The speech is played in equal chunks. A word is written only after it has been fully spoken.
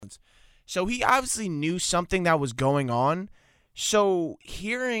So he obviously knew something that was going on. So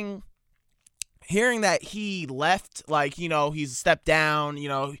hearing that he left, like, he's stepped down,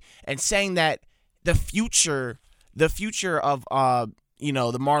 and saying that the future of the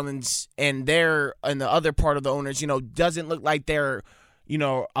Marlins and the other part of the owners, doesn't look like they're,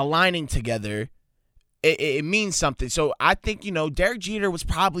 aligning together. It means something. So I think, Derek Jeter was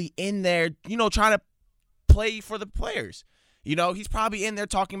probably in there, trying to play for the players. He's probably in there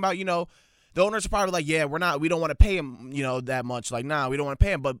talking about, the owners are probably like, yeah, we don't want to pay him, that much. Like, nah, we don't want to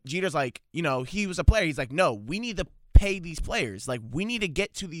pay him. But Jeter's like, he was a player. He's like, no, we need to pay these players. Like, we need to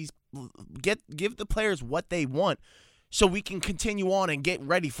get to give the players what they want so we can continue on and get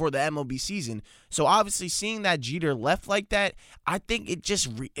ready for the MLB season. So obviously seeing that Jeter left like that, I think it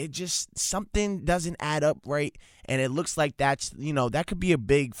just something doesn't add up right. And it looks like that's, that could be a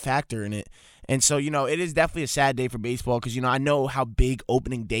big factor in it. And so, it is definitely a sad day for baseball because, I know how big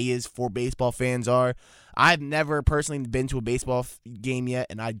opening day is for baseball fans are. I've never personally been to a baseball game yet,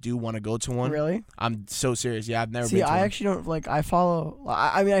 and I do want to go to one. Really? I'm so serious. Yeah, I've never been to one. I actually don't, I follow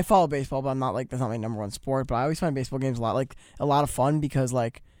baseball, but I'm not, that's not my number one sport. But I always find baseball games a lot of fun because,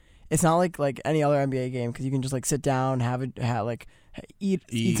 it's not like any other NBA game because you can just, sit down,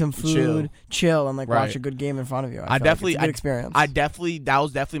 eat some food, chill and watch a good game in front of you. I definitely, it's a good experience. That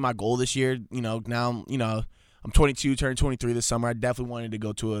was definitely my goal this year. Now, I'm 22, turning 23 this summer. I definitely wanted to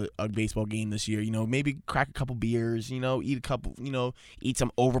go to a baseball game this year. Maybe crack a couple beers, eat a couple, eat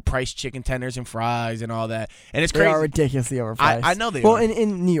some overpriced chicken tenders and fries and all that. And it's crazy. They are ridiculously overpriced. I know they are. Well,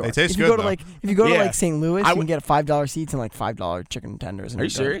 in New York. They taste good, if you go to St. Louis, you can get $5 seats and $5 chicken tenders. Are you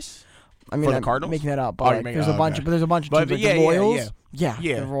serious? I mean, for the I'm Cardinals? making that up. But there's a bunch of teams the Royals. Yeah.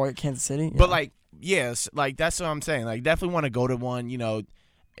 The Royal Kansas City. Yeah. But yes, that's what I'm saying. Definitely want to go to one.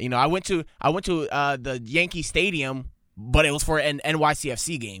 I went to the Yankee Stadium, but it was for an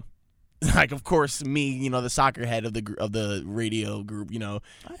NYCFC game. Of course, me, the soccer head of the radio group. Yeah,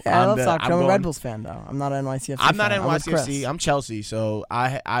 I love soccer. I'm a Red Bulls fan though. I'm not an NYCFC. I'm not NYCFC. I'm Chelsea. So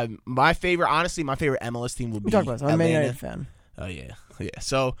my favorite MLS team would be. I'm a Man United fan. Oh yeah.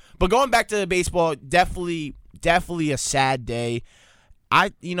 So, but going back to baseball, definitely a sad day.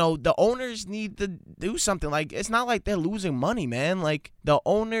 The owners need to do something. It's not like they're losing money, man. The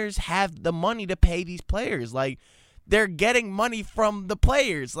owners have the money to pay these players. They're getting money from the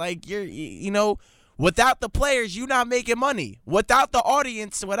players. Without the players, you're not making money. Without the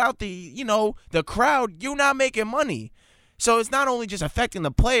audience, without the crowd, you're not making money. So it's not only just affecting the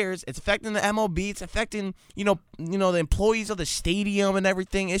players, it's affecting the MLB, it's affecting, the employees of the stadium and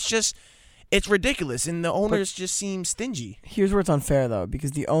everything. It's ridiculous, and the owners just seem stingy. Here's where it's unfair though,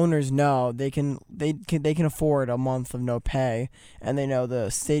 because the owners know they can afford a month of no pay, and they know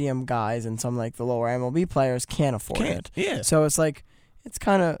the stadium guys and some the lower MLB players can't afford it. Yeah. So it's it's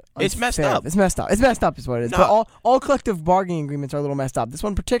kind of it's messed up. It's messed up. It's messed up is what it is. No. But all collective bargaining agreements are a little messed up. This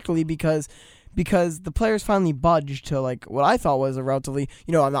one particularly because the players finally budged to what I thought was a relatively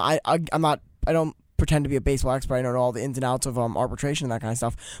I don't pretend to be a baseball expert. I don't know all the ins and outs of arbitration and that kind of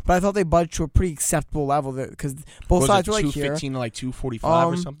stuff, but I thought they budged to a pretty acceptable level because both sides were here 215 to 245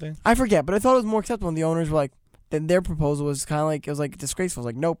 or something. I forget, but I thought it was more acceptable. And the owners were then their proposal was kind of it was disgraceful.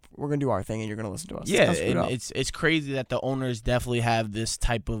 It was nope, we're gonna do our thing and you're gonna listen to us. Yeah, and it's crazy that the owners definitely have this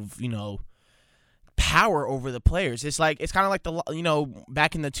type of power over the players. It's kind of like the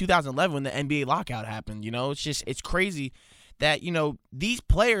back in the 2011 when the NBA lockout happened. It's crazy that these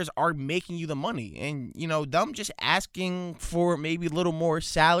players are making you the money, and them just asking for maybe a little more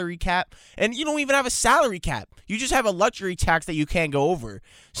salary cap, and you don't even have a salary cap. You just have a luxury tax that you can't go over.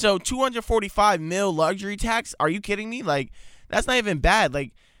 So $245 million luxury tax? Are you kidding me? That's not even bad.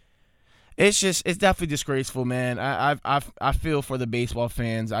 It's definitely disgraceful, man. I feel for the baseball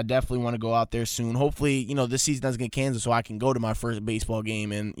fans. I definitely want to go out there soon. Hopefully, this season doesn't get canceled so I can go to my first baseball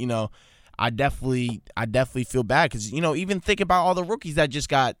game. And, I definitely feel bad because, even think about all the rookies that just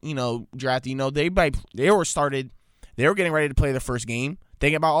got, drafted. They were getting ready to play their first game.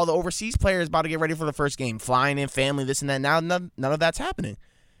 Think about all the overseas players about to get ready for the first game, flying in, family, this and that. Now none of that's happening.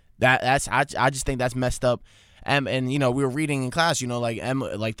 I just think that's messed up. And we were reading in class, the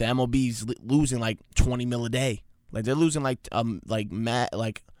MLB's losing $20 million a day. They're losing a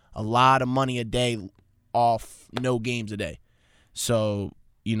lot of money a day off no games a day. So,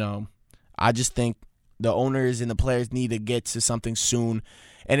 I just think the owners and the players need to get to something soon.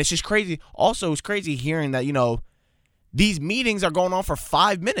 And it's just crazy. Also, it's crazy hearing that, these meetings are going on for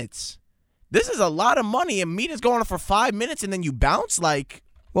 5 minutes. This is a lot of money, and meetings going on for 5 minutes, and then you bounce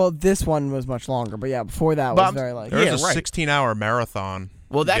Well, this one was much longer, but yeah, before that was very There was a 16-hour marathon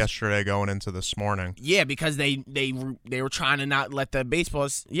yesterday going into this morning. Yeah, because they were trying to not let the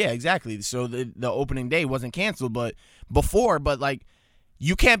baseballs. Yeah, exactly. So the opening day wasn't canceled, but like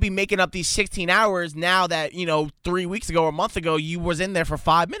you can't be making up these 16 hours now that 3 weeks ago or a month ago you was in there for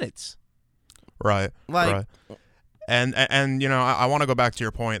 5 minutes. Right. Like, right. And I want to go back to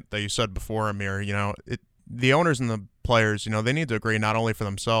your point that you said before, Amir. The owners and the players, they need to agree not only for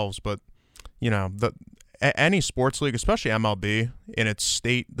themselves, but any sports league, especially MLB, in its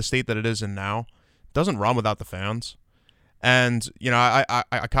state, the state that it is in now, doesn't run without the fans. And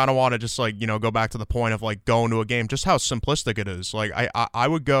I kind of want to just go back to the point of going to a game, just how simplistic it is. Like I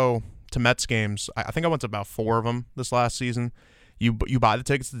would go to Mets games. I think I went to about 4 of them this last season. You buy the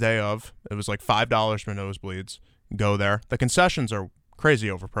tickets the day of. It was like $5 for nosebleeds. Go there. The concessions are crazy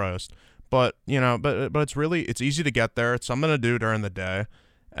overpriced, but it's easy to get there. It's something to do during the day,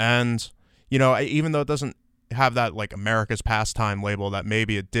 and even though it doesn't have that America's pastime label that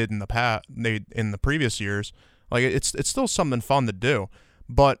maybe it did in the previous years, it's still something fun to do.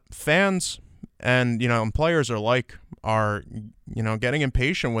 But fans and players are getting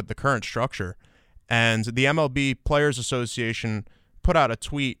impatient with the current structure, and the MLB Players Association put out a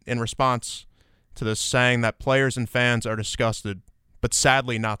tweet in response to this saying that players and fans are disgusted, but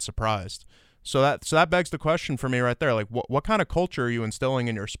sadly not surprised. So that begs the question for me right there. What kind of culture are you instilling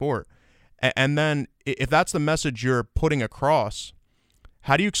in your sport? And then if that's the message you're putting across,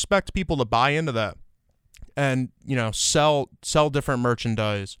 how do you expect people to buy into that and, sell different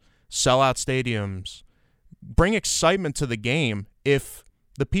merchandise, sell out stadiums, bring excitement to the game if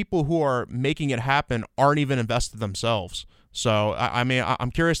the people who are making it happen aren't even invested themselves? So,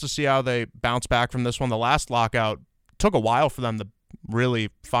 I'm curious to see how they bounce back from this one. The last lockout took a while for them to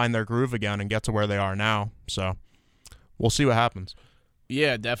really find their groove again and get to where they are now. So, we'll see what happens.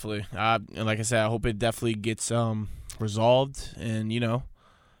 Yeah, definitely. And like I said, I hope it definitely gets resolved. And,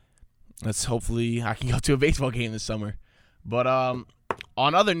 let's hopefully I can go to a baseball game this summer. But on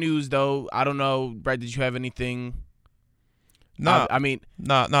other news, though, I don't know, Brett, did you have anything? No,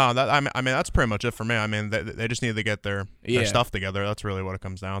 No. That's pretty much it for me. They just need to get their stuff together. That's really what it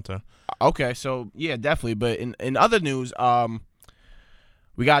comes down to. Okay, so yeah, definitely. But in other news,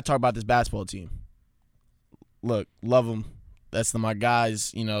 we gotta talk about this basketball team. Look, love them. That's my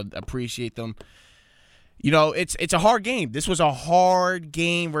guys. Appreciate them. It's a hard game. This was a hard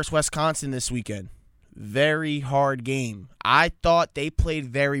game versus Wisconsin this weekend. Very hard game. I thought they played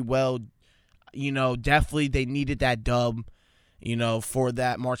very well. Definitely they needed that dub. For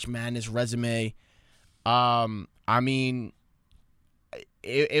that March Madness resume.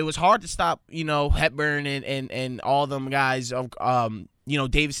 It was hard to stop, Hepburn and all them guys of,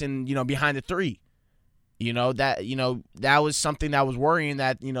 Davison, behind the three. That was something that was worrying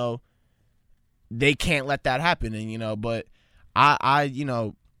that, they can't let that happen. And, but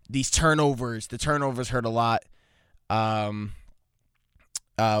these turnovers, the turnovers hurt a lot.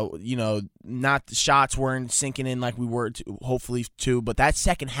 Not the shots weren't sinking in like we were hopefully too. But that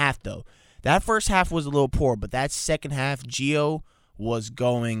second half, though, that first half was a little poor, but that second half, Gio was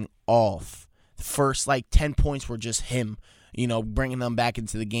going off. The first 10 points were just him, bringing them back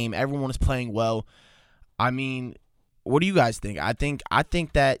into the game. Everyone was playing well. What do you guys think? I think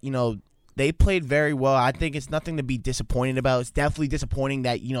that they played very well. I think it's nothing to be disappointed about. It's definitely disappointing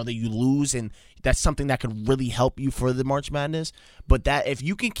that that you lose, and that's something that could really help you for the March Madness. But that if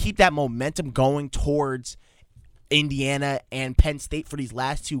you can keep that momentum going towards Indiana and Penn State for these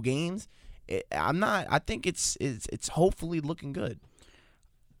last 2 games, I think it's hopefully looking good.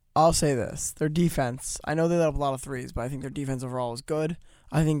 I'll say this: their defense. I know they let up a lot of threes, but I think their defense overall is good.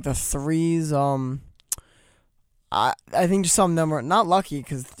 I think the threes. I think just some of them are not lucky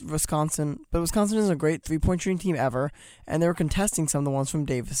because Wisconsin isn't a great 3-point shooting team ever, and they were contesting some of the ones from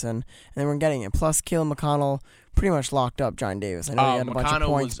Davison, and they weren't getting it. Plus, Caleb McConnell pretty much locked up John Davis. I know he had a bunch of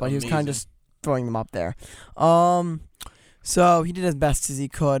points, but he was kind of just throwing them up there. So he did as best as he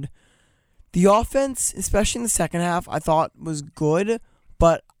could. The offense, especially in the second half, I thought was good,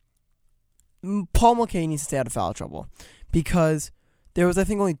 but Paul Mulcahy needs to stay out of foul trouble because there was, I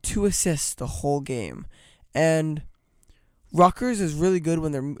think, only 2 assists the whole game. And Rutgers is really good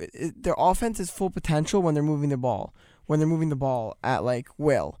when their offense is full potential when they're moving the ball. When they're moving the ball at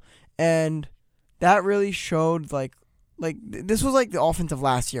will. And that really showed this was like the offense of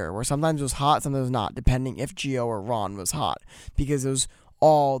last year where sometimes it was hot, sometimes it was not, depending if Gio or Ron was hot. Because it was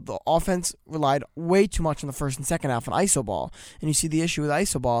the offense relied way too much in the first and second half on iso ball. And you see the issue with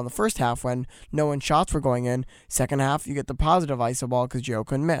iso ball in the first half when no one shots were going in. Second half, you get the positive iso ball because Gio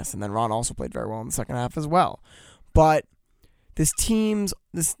couldn't miss. And then Ron also played very well in the second half as well. But this team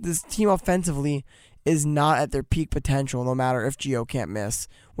offensively is not at their peak potential, no matter if Gio can't miss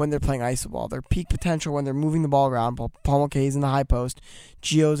when they're playing iso ball. Their peak potential when they're moving the ball around, Paul Mulcahy's in the high post,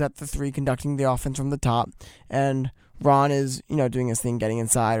 Gio's at the 3 conducting the offense from the top, and Ron is, doing his thing, getting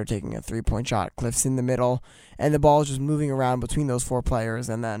inside or taking a 3-point shot. Cliff's in the middle, and the ball is just moving around between those 4 players,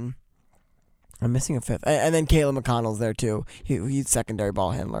 and then I'm missing a 5th. And then Caleb McConnell's there too. He's secondary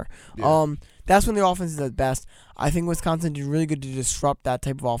ball handler. Yeah. That's when the offense is at best. I think Wisconsin did really good to disrupt that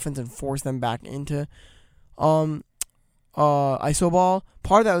type of offense and force them back into iso ball.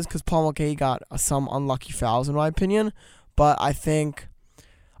 Part of that was because Paul Mulcahy got some unlucky fouls, in my opinion. But I think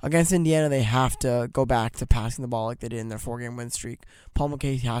against Indiana, they have to go back to passing the ball like they did in their 4-game win streak. Paul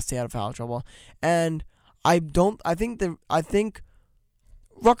Mulcahy has to stay out of foul trouble. And I think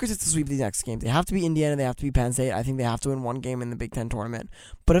Rutgers has to sweep these next games. They have to be Indiana. They have to be Penn State. I think they have to win 1 game in the Big Ten tournament.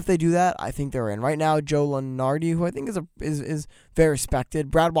 But if they do that, I think they're in. Right now, Joe Lunardi, who I think is very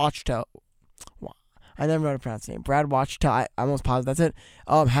respected. Brad Wachtel. I never know how to pronounce his name. Brad Wachtel. I'm almost positive that's it.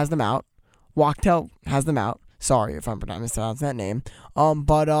 Has them out. Wachtel has them out. Sorry if I'm mispronouncing that name.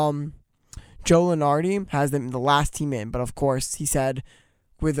 But Joe Lunardi has them the last team in. But of course, he said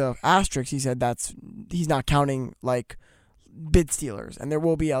with an asterisk, he said he's not counting like bid stealers, and there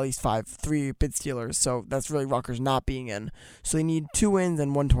will be at least 3 bid stealers, so that's really Rutgers not being in. So they need 2 wins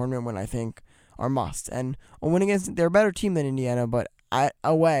and 1 tournament win, I think, are must. And a win against, they're a better team than Indiana, but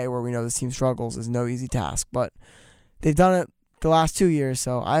away, where we know this team struggles, is no easy task. But they've done it the last 2 years,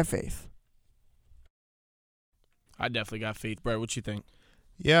 so I have faith. I definitely got faith. Brett, what you think?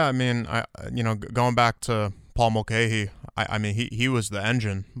 Yeah, I mean, going back to Paul Mulcahy, I mean, he was the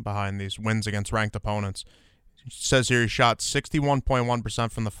engine behind these wins against ranked opponents. It says here he shot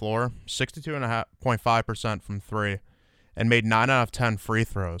 61.1% from the floor, 62.5% from 3, and made 9 out of 10 free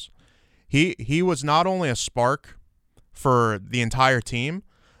throws. He was not only a spark for the entire team,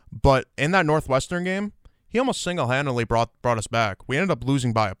 but in that Northwestern game, he almost single-handedly brought us back. We ended up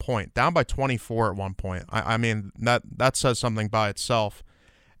losing by a point, down by 24 at one point. I mean, that says something by itself.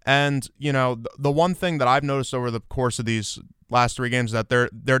 And, the one thing that I've noticed over the course of these last 3 games is that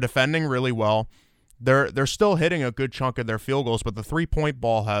they're defending really well. They're still hitting a good chunk of their field goals, but the 3-point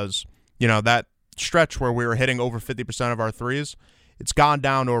ball has, that stretch where we were hitting over 50% of our threes, it's gone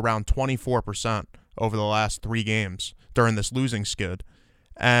down to around 24% over the last 3 games during this losing skid.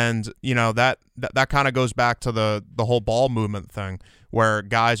 And, that kind of goes back to the whole ball movement thing where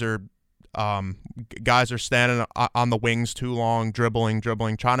guys are standing on the wings too long, dribbling,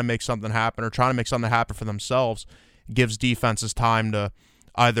 trying to make something happen or trying to make something happen for themselves. It gives defenses time to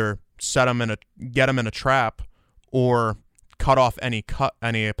either get them in a trap or cut off any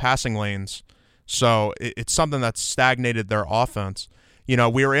passing lanes. So it's something that's stagnated their offense.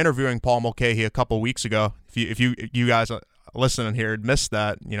 We were interviewing Paul Mulcahy a couple weeks ago. If you guys listening here missed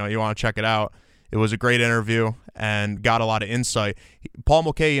that, you want to check it out. It was a great interview and got a lot of insight. Paul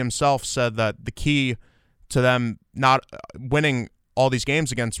Mulcahy himself said that the key to them not winning all these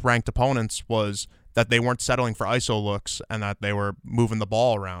games against ranked opponents was that they weren't settling for ISO looks and that they were moving the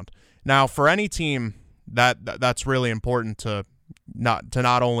ball around. Now, for any team, that's really important to not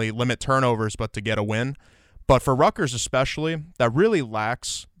only limit turnovers but to get a win. But for Rutgers especially, that really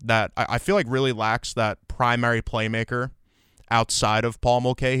lacks that. I feel like really lacks that primary playmaker outside of Paul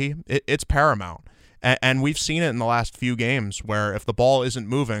Mulcahy. It's paramount, and we've seen it in the last few games where if the ball isn't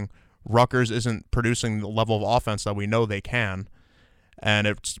moving, Rutgers isn't producing the level of offense that we know they can, and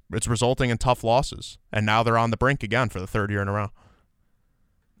it's resulting in tough losses. And now they're on the brink again for the 3rd year in a row.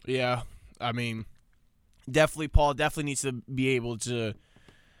 Yeah, I mean, Paul definitely needs to be able to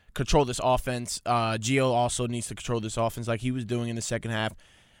control this offense. Gio also needs to control this offense like he was doing in the second half.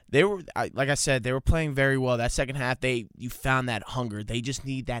 They were, like I said, they were playing very well. That second half, you found that hunger. They just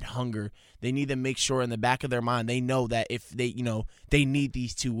need that hunger. They need to make sure in the back of their mind they know that if they need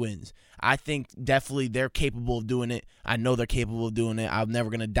these 2 wins. I think definitely they're capable of doing it. I know they're capable of doing it. I'm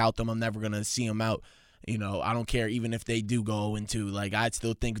never going to doubt them. I'm never going to see them out. I don't care even if they do go 0-2. Like, I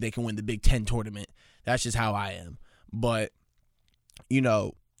still think they can win the Big Ten tournament. That's just how I am. But,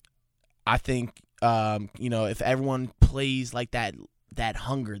 I think, if everyone plays like that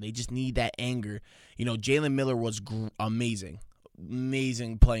hunger, they just need that anger. Jalen Miller was amazing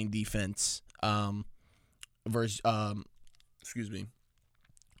playing defense.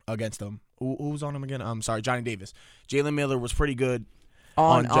 Against them. Who was on him again? Johnny Davis. Jalen Miller was pretty good.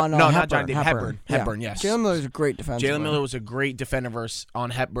 On not Hepburn, Johnny David, Hepburn. Yeah. Hepburn, yes. Jalen Miller's a great defensive Jalen player. Miller was a great defender on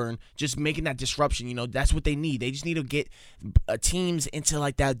Hepburn, just making that disruption. You know, that's what they need. They just need to get teams into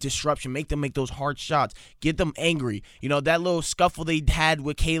like that disruption, make them make those hard shots, get them angry. You know, that little scuffle they had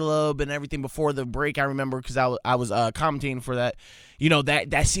with Caleb and everything before the break, I remember because I was commentating for that. You know,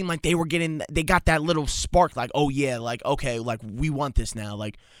 that seemed like they got that little spark, like, oh yeah, like, okay, like we want this now.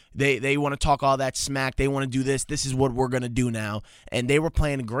 Like they want to talk all that smack. They want to do this. This is what we're going to do now. And they were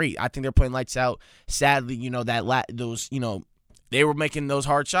playing great. I think they're playing lights out. Sadly, you know, those, you know, they were making those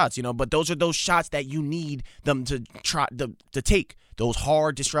hard shots, you know, but those are those shots that you need them to try to take, those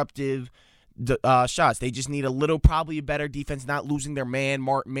hard, disruptive shots. They just need probably a better defense, not losing their man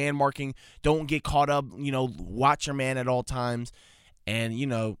marking. Don't get caught up, you know, watch your man at all times. And, you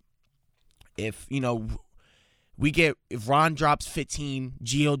know, if Ron drops 15,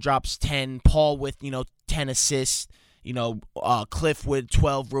 Gio drops 10, Paul with, you know, 10 assists, you know, Cliff with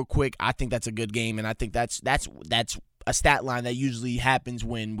 12 real quick, I think that's a good game. And I think that's a stat line that usually happens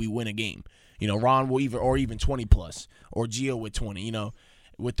when we win a game. You know, Ron will even 20 plus, or Gio with 20, you know,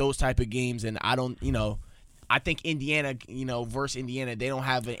 with those type of games. And I think Indiana, you know, versus Indiana, they don't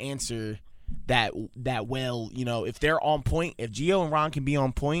have an answer that well. You know, if they're on point, if Gio and Ron can be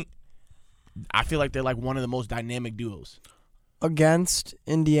on point, I feel like they're like one of the most dynamic duos. Against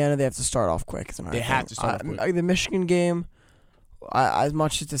Indiana, they have to start off quick. They have to start off quick. The Michigan game, as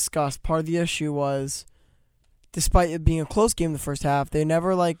much as discussed, part of the issue was, despite it being a close game in the first half, they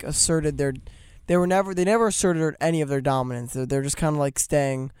never like asserted they never asserted any of their dominance. They're just kind of like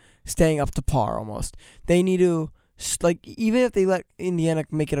staying up to par almost. They need to, like, even if they let Indiana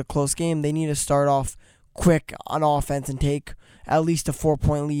make it a close game, they need to start off quick on offense and take at least a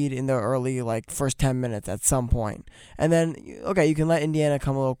 4-point lead in the early, like, first 10 minutes at some point. And then, okay, you can let Indiana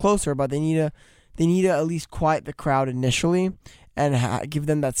come a little closer, but they need to at least quiet the crowd initially and give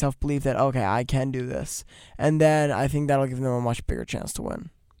them that self-belief that, okay, I can do this. And then I think that'll give them a much bigger chance to win.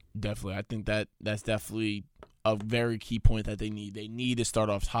 Definitely. I think that's definitely a very key point that they need. They need to start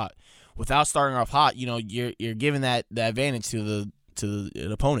off hot. Without starting off hot, you know, you're giving the advantage to the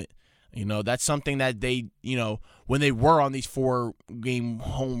opponent. You know, that's something that they, you know, when they were on these 4-game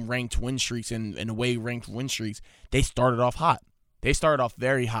home ranked win streaks and away ranked win streaks, they started off hot. They started off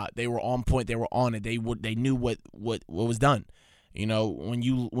very hot. They were on point. They were on it. They knew what was done. You know, when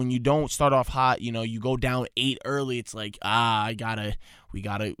you don't start off hot, you know, you go down 8 early. It's like, we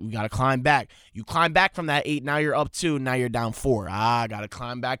gotta climb back. You climb back from that 8. Now you're up 2. Now you're down 4. I gotta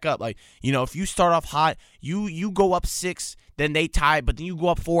climb back up. Like, you know, if you start off hot, you go up 6, then they tie, but then you go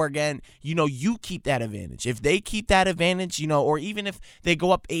up 4 again. You know, you keep that advantage. If they keep that advantage, you know, or even if they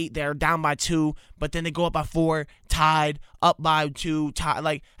go up 8, they're down by 2, but then they go up by 4, tied, up by 2, tied.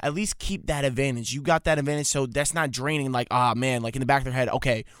 Like, at least keep that advantage. You got that advantage, so that's not draining. Like, man, like in the back of their head,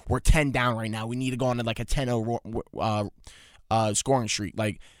 okay, we're 10 down right now. We need to go on to like a 10-0 scoring streak.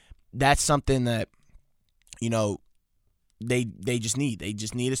 Like, that's something that, you know, they just need. They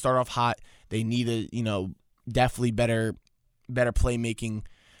just need to start off hot. They need to, you know, definitely better playmaking.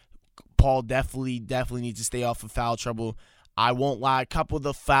 Paul definitely needs to stay off of foul trouble. I won't lie, a couple of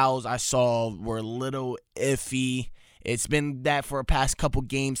the fouls I saw were a little iffy. It's been that for the past couple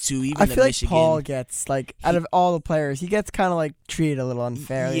games too. Even I feel like Michigan, Paul gets, like, out of all the players, he gets kind of like treated a little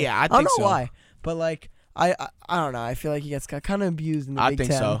unfairly. Yeah, I don't think know so. why, but like I don't know. I feel like he gets kind of abused in the Big Ten. I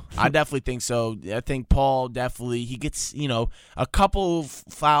think so. I definitely think so. I think Paul definitely, he gets, you know, a couple of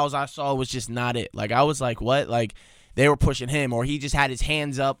fouls I saw was just not it. Like, I was like, what? Like, they were pushing him, or he just had his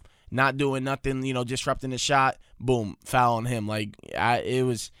hands up, not doing nothing, you know, disrupting the shot. Boom, foul on him. Like,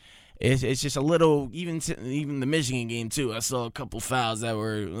 it's just a little, even the Michigan game too. I saw a couple fouls that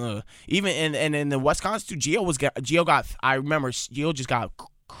were even in the Wisconsin too. I remember Gio just got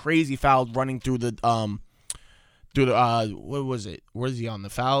crazy fouls running through the what was it? Where is he on the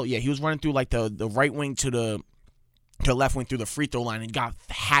foul? Yeah, he was running through like the right wing to the left wing through the free throw line and got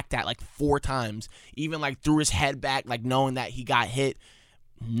hacked at like 4 times. Even like threw his head back, like knowing that he got hit.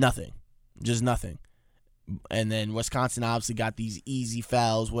 Nothing. Just nothing. And then Wisconsin obviously got these easy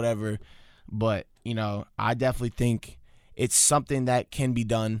fouls, whatever. But, you know, I definitely think it's something that can be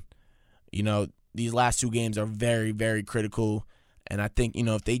done. You know, these last 2 games are very, very critical. And I think, you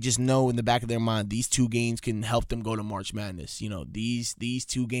know, if they just know in the back of their mind, these 2 games can help them go to March Madness. You know, these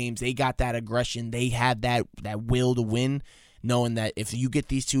 2 games, they got that aggression. They have that will to win, knowing that if you get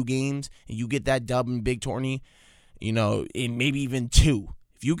these 2 games and you get that dub in Big Tourney, you know, and maybe even 2.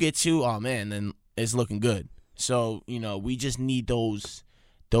 If you get 2, oh, man, then it's looking good. So, you know, we just need these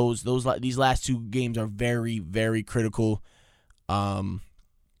last 2 games are very, very critical.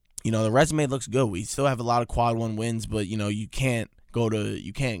 You know, the resume looks good. We still have a lot of quad 1 wins, but, you know, you can't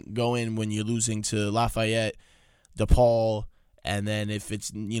you can't go in when you're losing to Lafayette, DePaul, and then if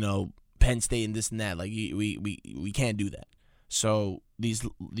it's Penn State and this and that. Like we can't do that. So these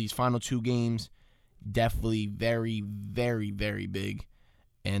final 2 games definitely very, very, very big,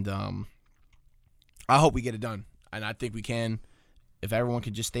 and I hope we get it done, and I think we can. If everyone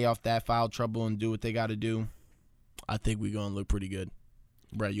can just stay off that foul trouble and do what they got to do, I think we're gonna look pretty good.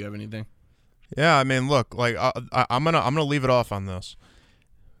 Brett, you have anything? Yeah, I mean, look, like I'm gonna leave it off on this.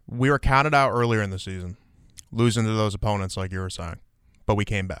 We were counted out earlier in the season, losing to those opponents, like you were saying, but we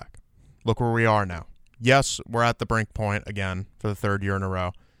came back. Look where we are now. Yes, we're at the brink point again for the 3rd year in a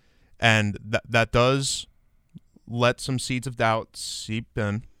row, and that does let some seeds of doubt seep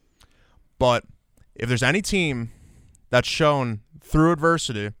in. But if there's any team that's shown through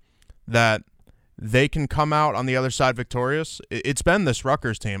adversity that they can come out on the other side victorious, it's been this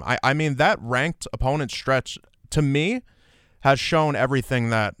Rutgers team. I mean, that ranked opponent stretch, to me, has shown everything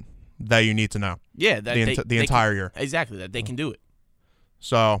that you need to know. Yeah, the entire year. Exactly, that they can do it.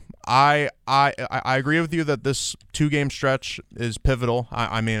 So I agree with you that this 2-game stretch is pivotal.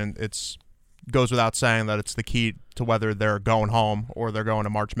 I mean, it's goes without saying that it's the key to whether they're going home or they're going to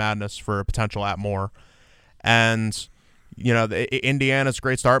March Madness for a potential at more. And Indiana's a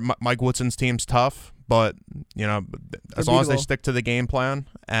great start. Mike Woodson's team's tough, but as long as they stick to the game plan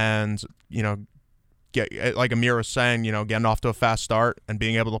and get, like Amir was saying, getting off to a fast start and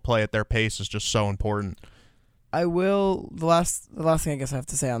being able to play at their pace is just so important. The last thing I guess I have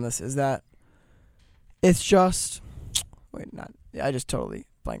to say on this is that it's just I just totally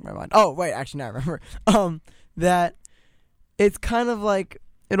blanked my mind. Oh wait, actually now I remember. That it's kind of like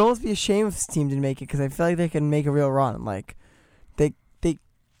it'd almost be a shame if this team didn't make it, because I feel like they can make a real run. Like if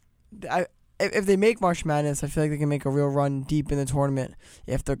they make March Madness, I feel like they can make a real run deep in the tournament.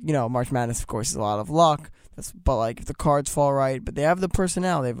 If the March Madness, of course, is a lot of luck. But like if the cards fall right, but they have the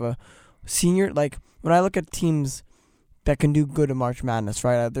personnel. They have a senior. Like when I look at teams that can do good in March Madness,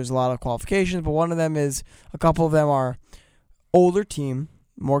 right? There's a lot of qualifications, but one of them is a couple of them are older team,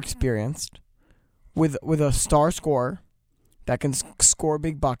 more experienced, with a star scorer that can score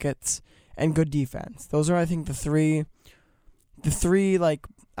big buckets and good defense. Those are, I think, the three like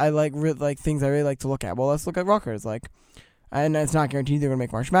things I really like to look at. Well, let's look at Rutgers. And it's not guaranteed they're going to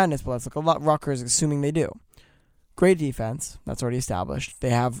make March Madness, but let's look at Rutgers, assuming they do. Great defense. That's already established. They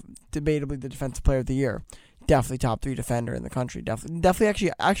have debatably the defensive player of the year. Definitely top 3 defender in the country. Definitely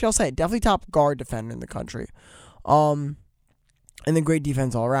actually I'll say it. Definitely top guard defender in the country. And then great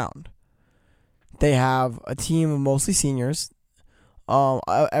defense all around. They have a team of mostly seniors.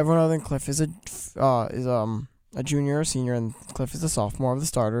 Everyone other than Cliff is a junior or senior, and Cliff is a sophomore of the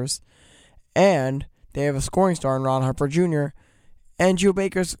starters. And they have a scoring star in Ron Harper Jr. And Geo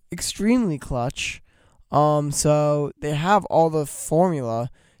Baker's extremely clutch. So they have all the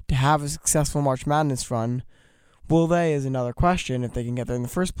formula to have a successful March Madness run. Will they is another question if they can get there in the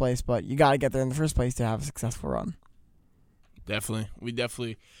first place, but you got to get there in the first place to have a successful run. Definitely. We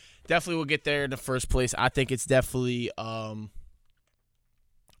definitely will get there in the first place. I think it's definitely a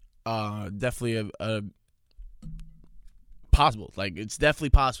possible. Like, it's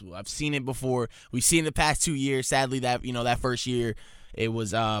definitely possible. I've seen it before. We've seen it the past 2 years. Sadly, that that first year it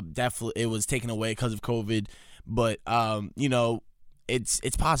was definitely taken away because of COVID. But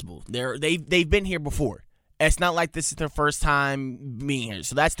it's possible. They've been here before. It's not like this is their first time being here.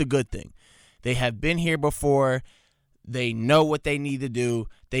 So that's the good thing. They have been here before. They know what they need to do.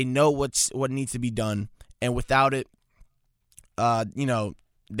 They know what needs to be done. And without it,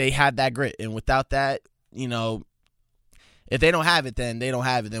 they had that grit. And without that, if they don't have it, then they don't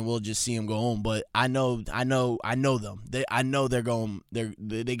have it. Then we'll just see them go home. But I know them. I know they're going.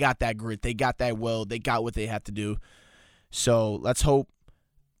 They got that grit. They got that will. They got what they have to do. So let's hope,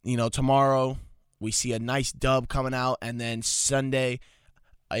 tomorrow we see a nice dub coming out, and then Sunday,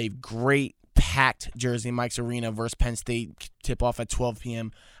 a great packed Jersey Mike's Arena versus Penn State tip-off at 12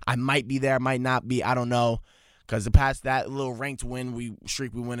 p.m. I might be there, I might not be, I don't know, because the past that little ranked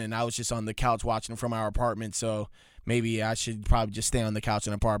streak we went in, I was just on the couch watching from our apartment, so maybe I should probably just stay on the couch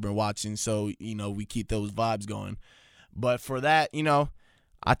in the apartment watching, so we keep those vibes going. But for that,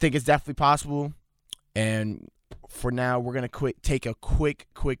 I think it's definitely possible. And for now, we're gonna take a quick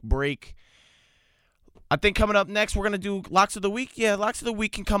break. I think coming up next, we're going to do Locks of the Week. Yeah, Locks of the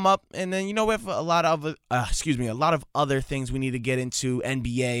Week can come up. And then, we have a lot of other things we need to get into,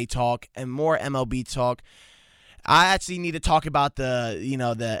 NBA talk and more MLB talk. I actually need to talk about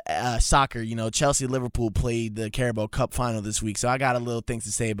the soccer. Chelsea-Liverpool played the Carabao Cup final this week, so I got a little things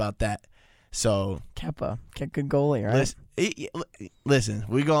to say about that. So Kepa, good goalie, right? Listen,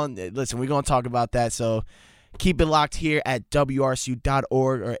 we're going to talk about that. So Keep it locked here at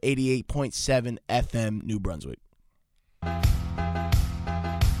WRSU.org or 88.7 FM New Brunswick.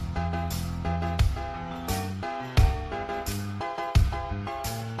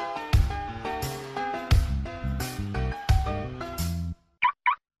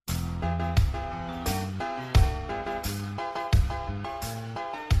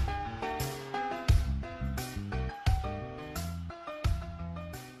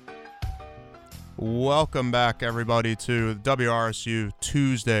 Welcome back, everybody, to the WRSU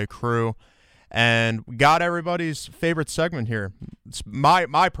Tuesday crew. And we got everybody's favorite segment here. It's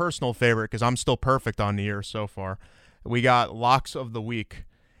my personal favorite because I'm still perfect on the year so far. We got Locks of the Week.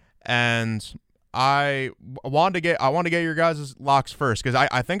 And I want to get your guys' locks first because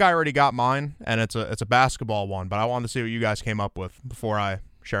I think I already got mine, and it's a basketball one, but I wanted to see what you guys came up with before I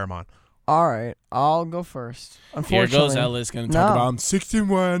share mine. All right, I'll go first. Here goes Ellis going to talk about I'm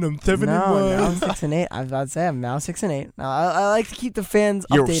 6-1, I'm 7-1. No, I'm 6-8. I was about to say I'm now 6-8. Now I like to keep the fans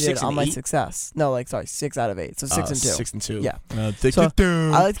updated on my success. No, 6 out of 8, so 6-2. 6-2. Yeah. So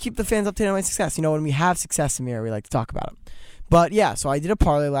I like to keep the fans updated on my success. You know, when we have success in here, we like to talk about it. But yeah, so I did a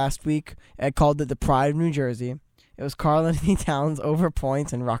parlay last week. I called it the Pride of New Jersey. It was Karl Anthony Towns over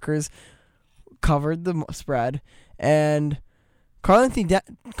points, and Rutgers covered the spread. And Karl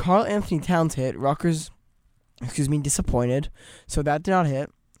Anthony Towns hit. Rutgers, disappointed. So that did not hit.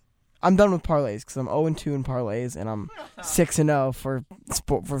 I'm done with parlays because I'm 0-2 in parlays, and I'm 6-0 for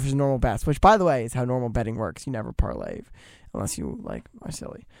normal bets. Which, by the way, is how normal betting works. You never parlay unless you are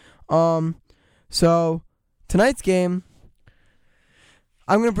silly. So tonight's game,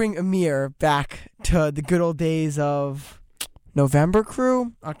 I'm gonna bring Amir back to the good old days of October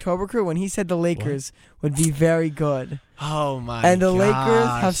crew, when he said the Lakers would be very good. Oh my! And the Lakers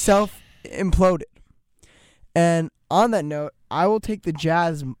have self-imploded. And on that note, I will take the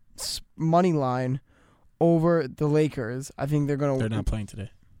Jazz money line over the Lakers. I think they're not playing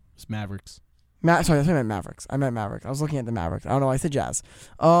today. It's Mavericks. Sorry, I meant Mavericks. I was looking at the Mavericks. I don't know why I said Jazz.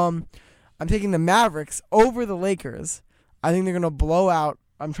 I'm taking the Mavericks over the Lakers. I think they're gonna blow out.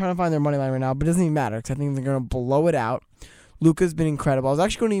 I'm trying to find their money line right now, but it doesn't even matter because I think they're gonna blow it out. Luka's been incredible. I was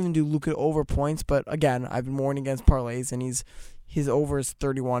actually going to even do Luka over points, but again, I've been warning against parlays, and his over is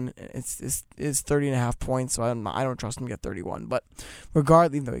 31. It's 30.5 points, so I don't trust him to get 31. But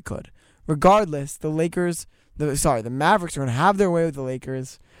regardless, even though he could, regardless, the Mavericks are going to have their way with the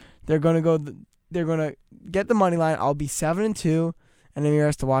Lakers. They're going to get the money line. I'll be 7-2, and Amir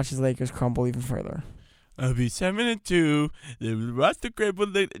has to watch his Lakers crumble even further. I'll be 7-2. The roster crumble.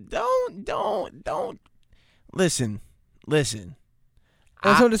 Don't listen. There's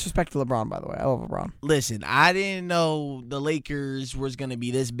no disrespect to LeBron, by the way. I love LeBron. Listen, I didn't know the Lakers was going to be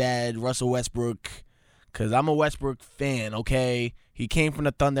this bad. Russell Westbrook, because I'm a Westbrook fan, okay? He came from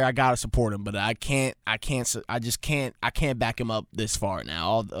the Thunder. I got to support him, but I can't back him up this far now.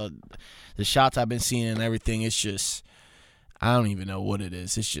 All the shots I've been seeing and everything, it's just, I don't even know what it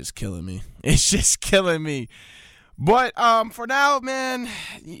is. It's just killing me. But for now, man,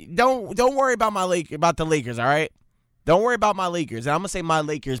 don't worry about the Lakers, all right? Don't worry about my Lakers. And I'm going to say my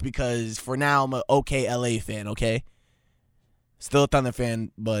Lakers because for now I'm an okay LA fan, okay? Still a Thunder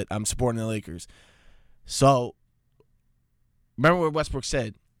fan, but I'm supporting the Lakers. So, remember what Westbrook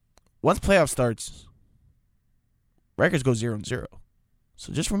said. Once playoff starts, records go 0-0.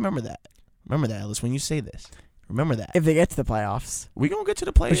 So just remember that. Remember that, Ellis, when you say this. Remember that. If they get to the playoffs. We're going to get to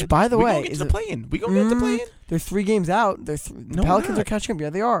the play-in. Which, by the way, we're going to get to the play-in. We're going to get to the play-in. They're 3 games out. The Pelicans are catching up.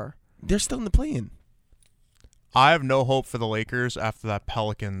 Yeah, they are. They're still in the play-in. I have no hope for the Lakers after that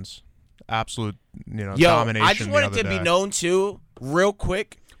Pelicans absolute, domination. I just wanted to be known too, real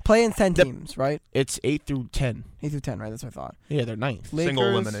quick. Play-in 10 teams, right? It's 8 through 10. 8 through 10, right? That's what I thought. Yeah, they're 9th. Single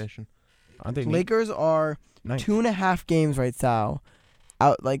elimination. Lakers are 2.5 games right now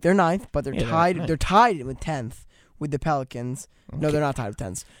out. Like they're 9th, but they're tied. They're tied with 10th with the Pelicans. Okay. No, they're not tied with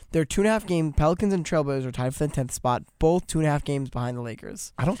 10th. They're 2.5 games. Pelicans and Trailblazers are tied for the 10th spot. Both 2.5 games behind the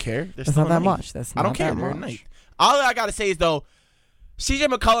Lakers. I don't care. That's not that much. I don't care. They're 9th. All I gotta say is though, CJ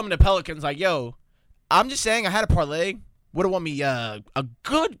McCollum and the Pelicans, I'm just saying I had a parlay, would have won me a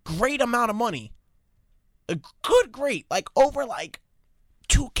great amount of money. Great, over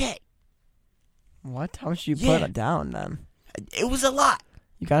 2K. What? How much did you put down then? It was a lot.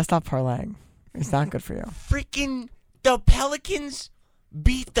 You gotta stop parlaying. It's not good for you. Freaking the Pelicans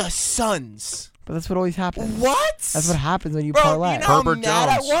beat the Suns. But that's what always happens. What? That's what happens when you parlay. You know how Herbert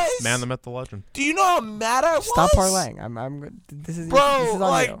mad Jones, I was? man, the myth, the legend. Do you know how mad I was? Stop parlaying. I'm good. This is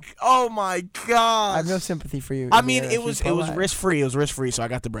on you. Oh my god. I have no sympathy for you. I mean, it was risk free. It was risk free, so I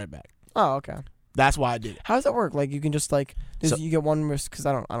got the bread back. Oh, okay. That's why I did it. How does that work? Like, you can just you get one risk because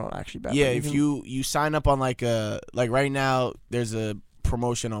I don't actually bet. Yeah, if you sign up on like right now, there's a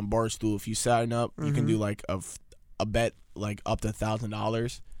promotion on Barstool. If you sign up, you can do like a bet like up to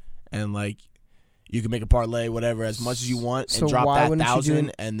 $1,000, and like you can make a parlay, whatever, as much as you want, and drop that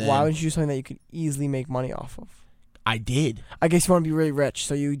 1,000. And then why wouldn't you do something that you could easily make money off of? I did. I guess you want to be really rich,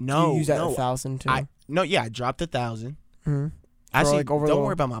 so you use that 1,000 too. I dropped 1,000. Mm-hmm. Actually, like don't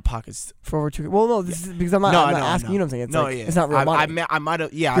worry about my pockets. For over 2. Well, no, this is because I'm not asking you. Know what I'm saying? It's it's not real money. I might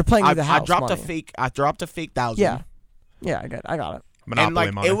have. Yeah, you're playing with the house. I dropped a fake 1,000. Yeah, I got it. Monopoly and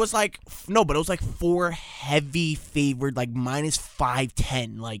like money. it was like but it was like 4 heavy favored like minus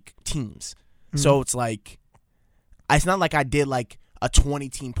 510 like teams. So it's like it's not like I did like a 20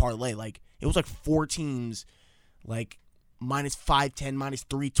 team parlay. Like it was like 4 teams, like minus 510, minus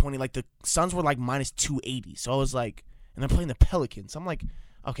 320. Like the Suns were like minus 280. So I was like. And they're playing the Pelicans. I'm like,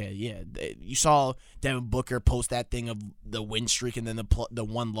 okay, yeah. You saw Devin Booker post that thing of the win streak and then the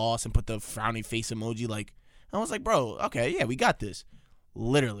one loss and put the frowny face emoji. Like, I was like, bro, okay, yeah, we got this.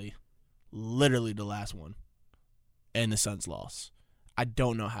 Literally the last one. And the Suns lost. I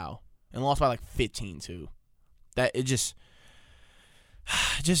don't know how. And lost by like 15 too. That it just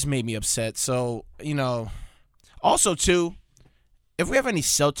made me upset. So, also too, if we have any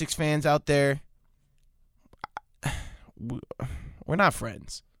Celtics fans out there, we're not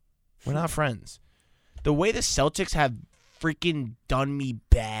friends. We're not friends. The way the Celtics have freaking done me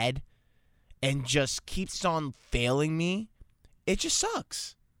bad and just keeps on failing me, it just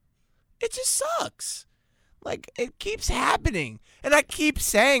sucks. It just sucks. Like, it keeps happening. And I keep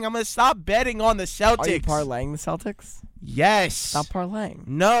saying I'm going to stop betting on the Celtics. Are you parlaying the Celtics? Yes. Stop parlaying.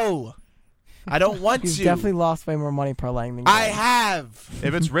 No. I don't want You've to. definitely lost way more money parlaying than I have.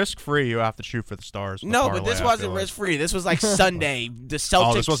 If it's risk-free, you have to shoot for the stars. No, but this wasn't risk-free. This was like Sunday. The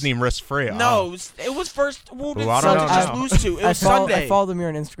Celtics. Oh, this wasn't even risk-free. No, it was first. Who did I don't Celtics just lose to? It was Sunday. I followed Amir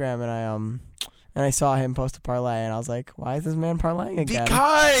on Instagram, and I saw him post a parlay, and I was like, why is this man parlaying again?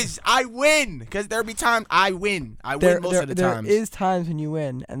 Because I win. Because there'll be times I win. I win most of the times. There is times when you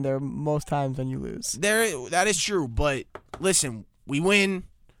win, and there are most times when you lose. That is true, but listen, we win.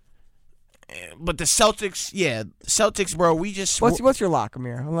 But the Celtics, bro. We just what's your lock,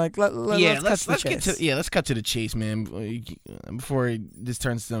 Amir? I'm like, let's cut to the chase, man. Before this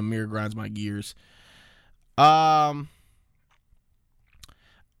turns to Amir grinds my gears. I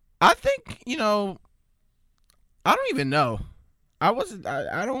think I don't even know. I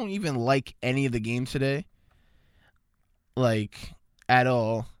don't even like any of the games today, like at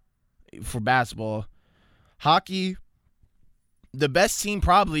all, for basketball, hockey. The best team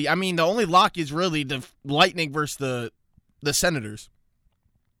probably, the only lock is really the Lightning versus the Senators.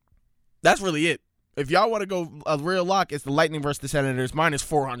 That's really it. If y'all want to go a real lock, it's the Lightning versus the Senators, minus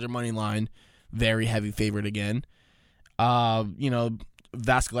 400 money line. Very heavy favorite again. Vasilevsky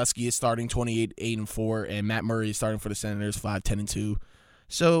is starting 28-8-4, and Matt Murray is starting for the Senators 5-10-2.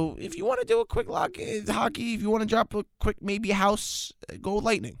 So if you want to do a quick lock, it's hockey. If you want to drop a quick maybe house, go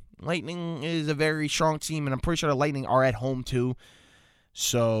Lightning. Lightning is a very strong team, and I'm pretty sure the Lightning are at home too.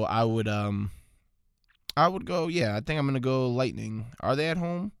 So I would go. Yeah, I think I'm gonna go Lightning. Are they at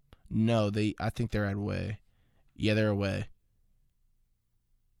home? No, I think they're away. Yeah, they're away.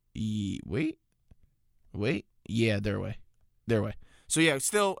 Wait. Yeah, they're away. They're away. So yeah,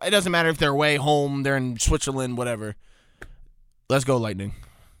 still, it doesn't matter if they're away, home, they're in Switzerland, whatever. Let's go Lightning.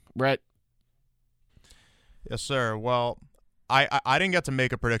 Brett. Yes, sir. Well. I didn't get to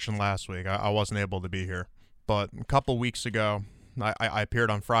make a prediction last week. I wasn't able to be here. But a couple weeks ago, I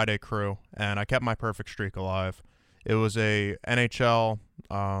appeared on Friday Crew, and I kept my perfect streak alive. It was a NHL,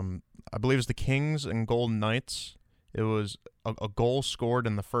 I believe it was the Kings and Golden Knights. It was a goal scored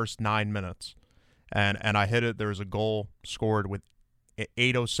in the first 9 minutes. And I hit it. There was a goal scored with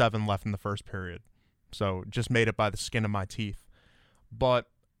 8:07 left in the first period. So just made it by the skin of my teeth. But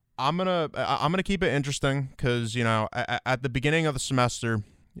I'm gonna keep it interesting because at the beginning of the semester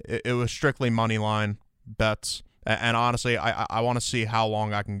it was strictly money line bets, and honestly I want to see how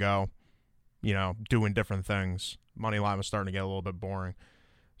long I can go, doing different things. Money line was starting to get a little bit boring,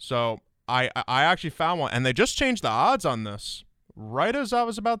 so I actually found one, and they just changed the odds on this right as I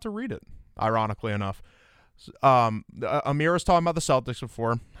was about to read it. Ironically enough, Amir was talking about the Celtics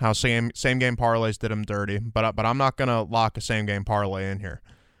before, how same game parlays did him dirty, but I'm not gonna lock a same game parlay in here.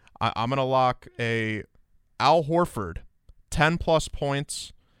 I'm going to lock a Al Horford, 10-plus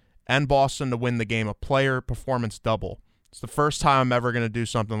points, and Boston to win the game, a player performance double. It's the first time I'm ever going to do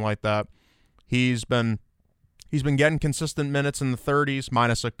something like that. He's been getting consistent minutes in the 30s,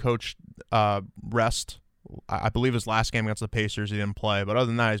 minus a coach rest. I believe his last game against the Pacers he didn't play. But other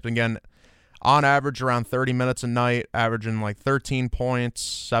than that, he's been getting on average around 30 minutes a night, averaging like 13 points,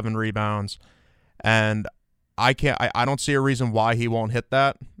 7 rebounds. And I don't see a reason why he won't hit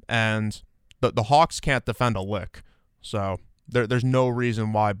that. And the Hawks can't defend a lick. So there's no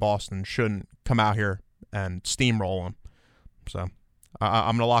reason why Boston shouldn't come out here and steamroll him. So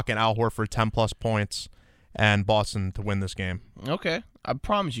I'm going to lock in Al Horford 10-plus points and Boston to win this game. Okay. I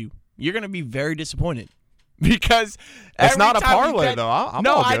promise you, you're going to be very disappointed. Because it's not a parlay, though. I'm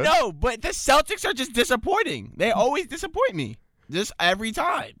no, all good. I know, but the Celtics are just disappointing. They always disappoint me, just every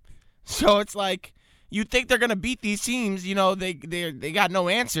time. So it's like you think they're gonna beat these teams. You know, they got no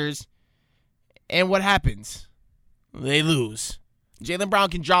answers, and what happens? They lose. Jaylen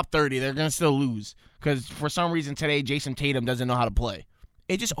Brown can drop 30. They're gonna still lose because for some reason today Jason Tatum doesn't know how to play.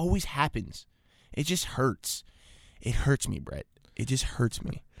 It just always happens. It just hurts. It hurts me, Brett. It just hurts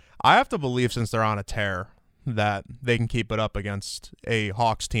me. I have to believe since they're on a tear that they can keep it up against a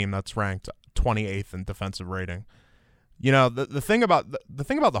Hawks team that's ranked 28th in defensive rating. You know, the thing about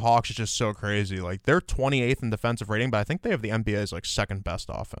the Hawks is just so crazy. Like, they're 28th in defensive rating, but I think they have the NBA's like second best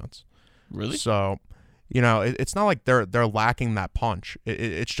offense. Really? So, you know, it's not like they're lacking that punch.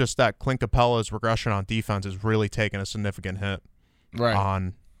 It's just that Clint Capella's regression on defense is really taking a significant hit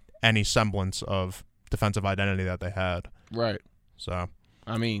on any semblance of defensive identity that they had. Right. So,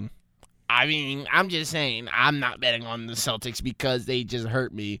 I mean, I'm just saying I'm not betting on the Celtics because they just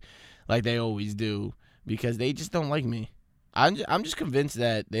hurt me like they always do because they just don't like me. I'm just convinced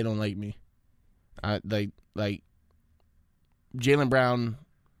that they don't like me. Like Jaylen Brown,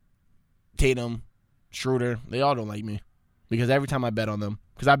 Tatum, Schroeder, they all don't like me because every time I bet on them,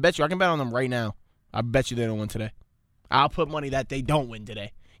 because I bet you I can bet on them right now. I bet you they don't win today. I'll put money that they don't win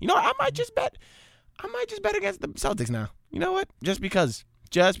today. You know, I might just bet against the Celtics now. You know what? Just because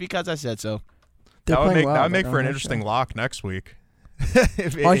I said so. That would make for an interesting lock next week. Why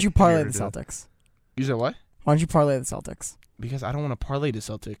don't you parlay the Celtics? You said what? Why don't you parlay the Celtics? Because I don't want to parlay the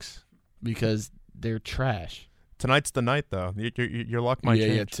Celtics because they're trash. Tonight's the night, though. Your luck might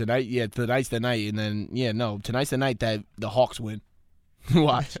change. Tonight's the night, and then tonight's the night that the Hawks win.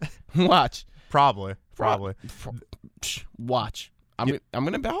 Watch. Probably. Watch. I'm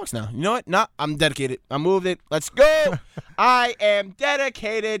gonna bet Hawks now. You know what? No, I'm dedicated. I moved it. Let's go. I am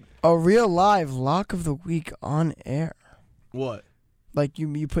dedicated. A real live lock of the week on air. What? Like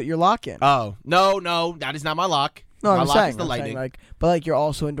you put your lock in. Oh no, that is not my lock. No, my I'm lock saying, is the Lightning. But you're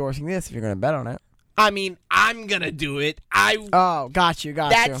also endorsing this if you're gonna bet on it. I mean, I'm gonna do it. Got you.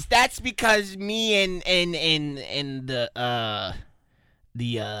 That's because me and the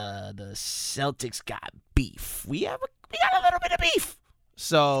Celtics got beef. We got a little bit of beef.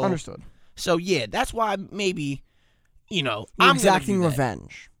 So understood. So yeah, that's why maybe, you're I'm exacting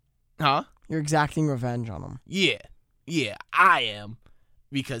revenge. Huh? You're exacting revenge on them. Yeah, I am,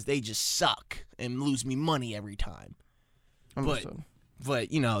 because they just suck and lose me money every time. Understood. But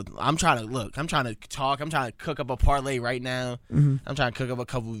I'm trying to talk. I'm trying to cook up a parlay right now. Mm-hmm. I'm trying to cook up a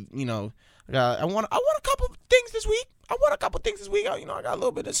couple. I want a couple things this week. I got a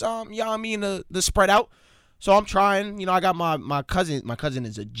little bit of some. The spread out. So I'm trying. I got my cousin. My cousin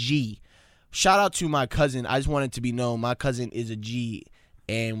is a G. Shout out to my cousin. I just wanted to be known. My cousin is a G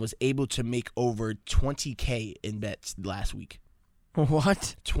and was able to make over $20K in bets last week.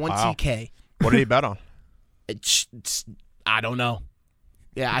 What? $20K. Wow. What did he bet on? I don't know.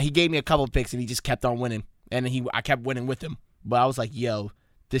 Yeah, he gave me a couple of picks and he just kept on winning, and I kept winning with him. But I was like, "Yo,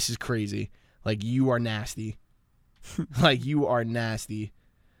 this is crazy. Like, you are nasty. Like, you are nasty."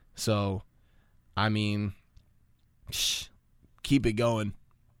 So, I mean, keep it going,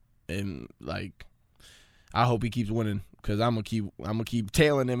 and I hope he keeps winning because I'm gonna keep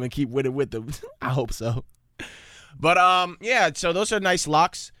tailing him and keep winning with him. I hope so. But yeah. So those are nice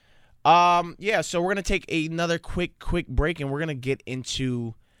locks. Yeah, so we're going to take another quick break, and we're going to get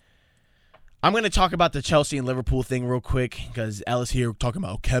into – I'm going to talk about the Chelsea and Liverpool thing real quick because Ellis here talking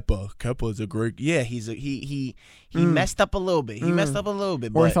about Kepa. Kepa is a great – yeah, he messed up a little bit.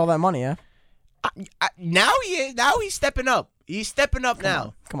 Worth all that money, yeah? Now he's stepping up. He's stepping up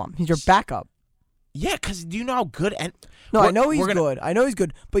now. Come on. He's your backup. Yeah, because do you know how good – No, I know he's good. I know he's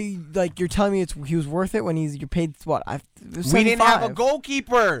good, but you're telling me he was worth it when you're paid what? We didn't have a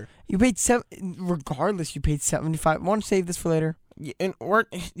goalkeeper. You paid regardless. You paid 75. Want to save this for later? Yeah, and we're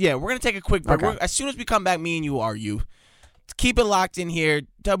gonna take a quick break. Okay. As soon as we come back, me and you argue. Keep it locked in here.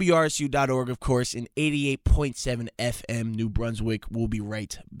 WRSU.org, of course, and 88.7 FM, New Brunswick. We'll be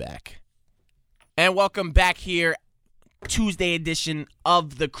right back. And welcome back here. Tuesday edition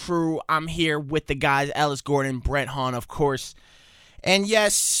of The Crew. I'm here with the guys, Ellis Gordon, Brett Hawn, of course. And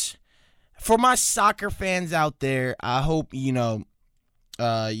yes, for my soccer fans out there, I hope,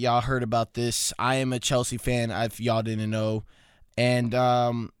 Y'all heard about this. I am a Chelsea fan, if y'all didn't know.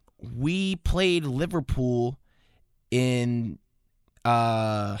 And we played Liverpool in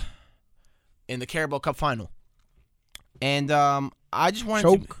the Carabao Cup final. And I just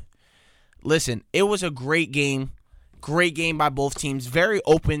wanted to listen, it was a great game. Great game by both teams. Very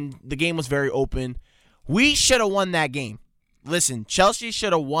open. The game was very open. We should have won that game. Listen, Chelsea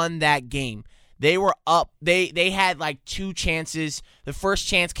should have won that game. They were up. They had like 2 chances. The first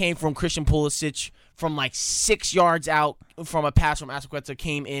chance came from Christian Pulisic from like 6 yards out from a pass from Azpilicueta,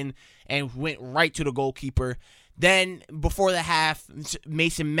 came in and went right to the goalkeeper. Then before the half,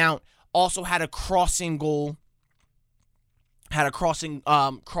 Mason Mount also had a crossing goal. Had a crossing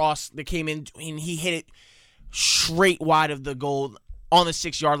cross that came in, and he hit it straight wide of the goal on the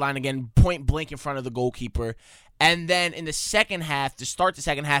 6-yard line again, point blank in front of the goalkeeper. And then in the second half, to start the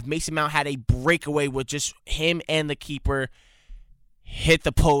second half, Mason Mount had a breakaway with just him and the keeper, hit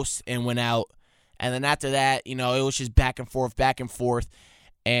the post and went out. And then after that, it was just back and forth.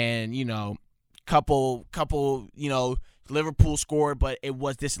 And, couple, Liverpool scored, but it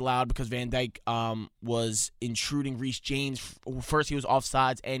was disallowed because Van Dijk was intruding Reece James. First, he was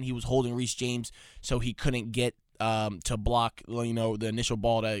offsides, and he was holding Reece James, so he couldn't get to block, the initial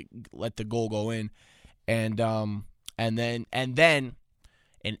ball to let the goal go in. And then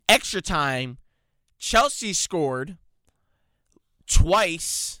in extra time, Chelsea scored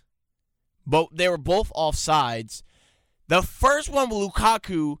twice, but they were both offsides. The first one with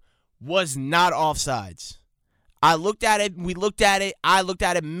Lukaku was not offsides. I looked at it. We looked at it. I looked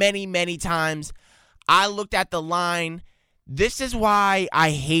at it many, many times. I looked at the line. This is why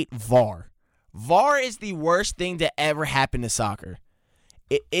I hate VAR. VAR is the worst thing to ever happen to soccer.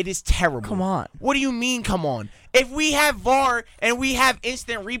 It is terrible. Come on. What do you mean, come on? If we have VAR and we have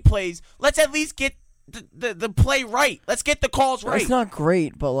instant replays, let's at least get the play right. Let's get the calls right. It's not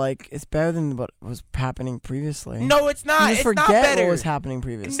great, but it's better than what was happening previously. No, it's not. You just it's forget not better. what was happening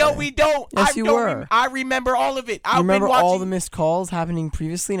previously. No, we don't. Yes, you were. I remember all of it. You remember all the missed calls happening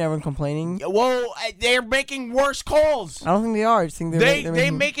previously and everyone complaining? Well, they're making worse calls. I don't think they are. I just think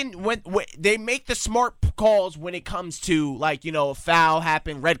they're making when they make the smart calls when it comes to a foul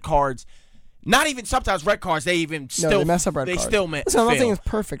happen, red cards. Not even sometimes red cards. They mess up red cards. They still fail. I'm not saying it's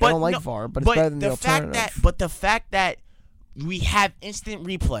perfect. I don't like VAR, but it's better than the alternative. But the fact that we have instant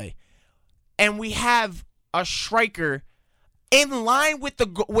replay, and we have a striker in line with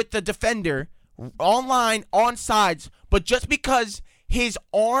the defender, on sides, but just because his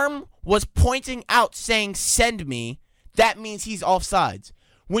arm was pointing out saying "send me," that means he's offsides.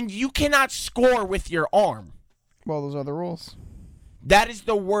 When you cannot score with your arm. Well, those are the rules. That is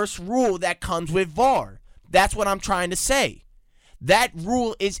the worst rule that comes with VAR. That's what I'm trying to say. That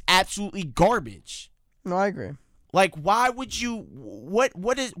rule is absolutely garbage. No, I agree. Why would you? What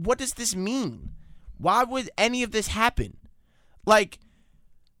does this mean? Why would any of this happen? We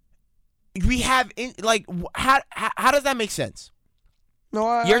have how does that make sense?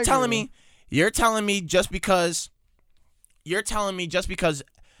 No, You're telling me just because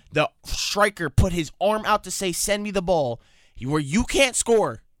the striker put his arm out to say "send me the ball," where you can't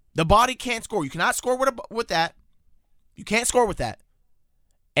score. The body can't score. You cannot score with that. You can't score with that.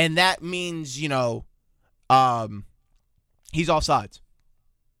 And that means, he's offsides.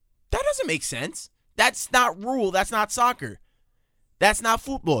 That doesn't make sense. That's not rule. That's not soccer. That's not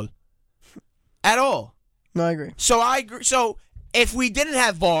football. At all. No, I agree. So I agree. So if we didn't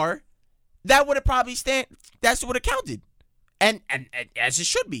have VAR, that would have probably that's what it counted. And as it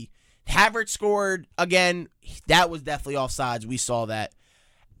should be. Havertz scored again. That was definitely offsides. We saw that.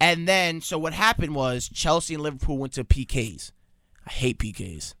 And then, so what happened was Chelsea and Liverpool went to PKs. I hate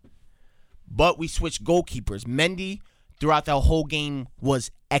PKs. But we switched goalkeepers. Mendy, throughout the whole game,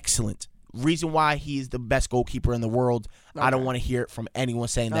 was excellent. Reason why he is the best goalkeeper in the world. Okay. I don't want to hear it from anyone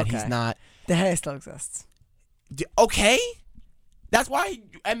saying that he's not. De Gea still exists. Okay. That's why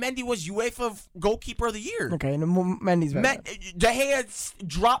Mendy was UEFA Goalkeeper of the Year. Okay, and Mendy's better. De Gea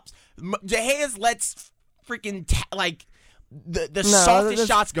drops. De Gea lets freaking the softest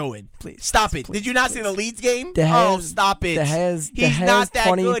shots go in. Please stop it. Did you not see the Leeds game? Stop it. He's not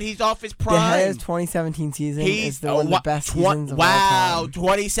that good. He's off his prime. De Gea's 2017 season is one of the best seasons of all time.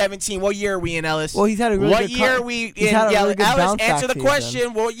 2017. What year are we in, Ellis? Well, he's had a really what good year are we in? Ellis, answer the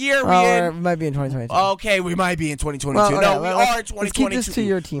question. What year are we in? We might be in 2022. Okay, we might be in 2022. We are in 2022. Let's keep this to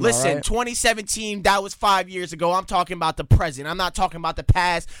your team. Listen, 2017, that was 5 years ago. I'm talking about the present. I'm not talking about the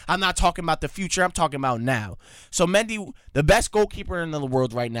past. I'm not talking about the future. I'm talking about now. So Mendy, the best goalkeeper in the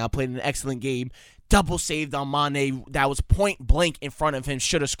world right now, played an excellent game. Double saved on Mane. That was point blank in front of him.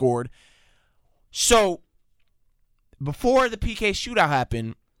 Should have scored. So before the PK shootout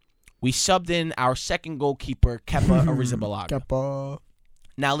happened, we subbed in our second goalkeeper, Kepa Arrizabalaga. Kepa.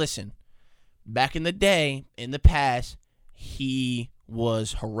 Now listen, back in the day, in the past, he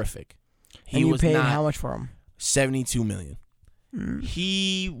was horrific. And you paid how much for him? $72 million.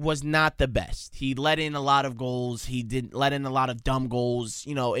 He was not the best. He let in a lot of goals. He did let in a lot of dumb goals.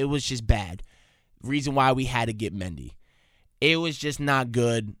 It was just bad. Reason why we had to get Mendy. It was just not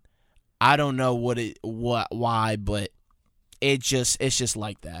good. I don't know why, but it's just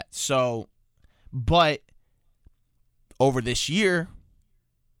like that. So, but over this year,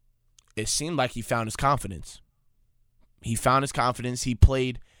 it seemed like he found his confidence. He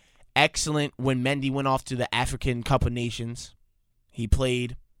played excellent when Mendy went off to the African Cup of Nations. He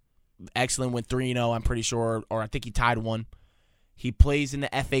played excellent, went 3-0, I'm pretty sure, or I think he tied one. He plays in the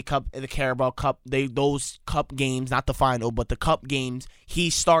FA Cup, the Carabao Cup. Those cup games, not the final, but the cup games, he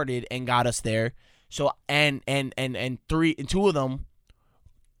started and got us there. So and two of them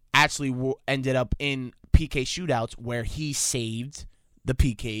actually ended up in PK shootouts where he saved the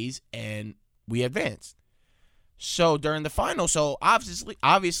PKs and we advanced. So during the final, obviously,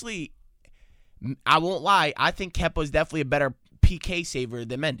 I won't lie, I think Kepa is definitely a better PK saver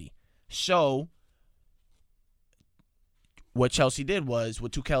than Mendy. So what Tuchel did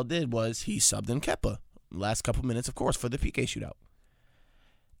was he subbed in Kepa last couple minutes, of course, for the PK shootout.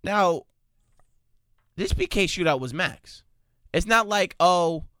 Now, this PK shootout was max. It's not like,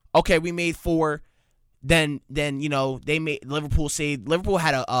 oh, okay, we made 4, then they made Liverpool saved. Liverpool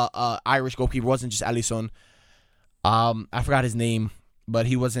had a Irish goalkeeper, it wasn't just Alisson. I forgot his name, but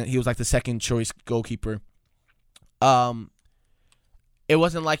he was like the second choice goalkeeper. It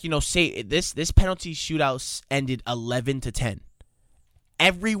wasn't like, say this penalty shootout ended 11-10.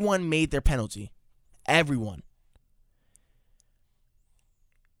 Everyone made their penalty. Everyone.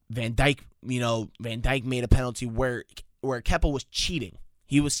 Van Dijk made a penalty where Kepa was cheating.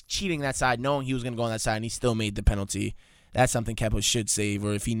 He was cheating that side, knowing he was going to go on that side, and he still made the penalty. That's something Kepa should save,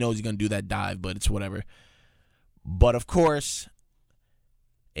 or if he knows he's going to do that dive, but it's whatever. But, of course,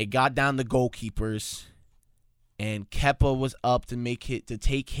 it got down to goalkeepers, and Kepa was up to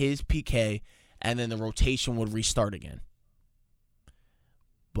take his PK, and then the rotation would restart again.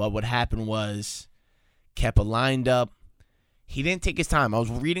 But what happened was Kepa lined up. He didn't take his time. I was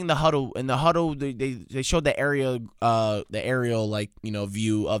reading the huddle. In the huddle, they showed the aerial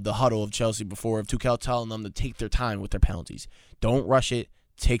view of the huddle of Chelsea before, of Tuchel telling them to take their time with their penalties. Don't rush it.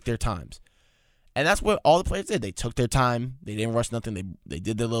 Take their times. And that's what all the players did. They took their time. They didn't rush nothing. They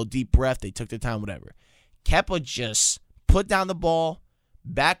did their little deep breath. They took their time, whatever. Kepa just put down the ball,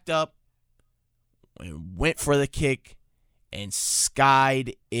 backed up, and went for the kick, and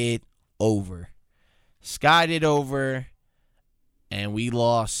skied it over. And we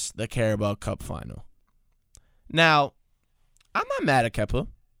lost the Carabao Cup final. Now, I'm not mad at Kepa.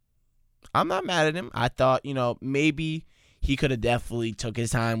 I'm not mad at him. I thought, maybe he could have definitely took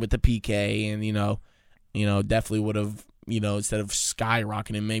his time with the PK and, definitely would have, instead of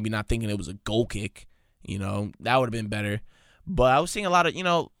skyrocketing, maybe not thinking it was a goal kick, that would have been better. But I was seeing a lot of,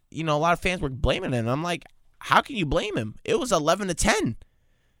 a lot of fans were blaming him. I'm like, how can you blame him? It was 11-10.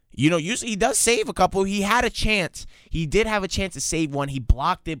 Usually he does save a couple. He had a chance. He did have a chance to save one. He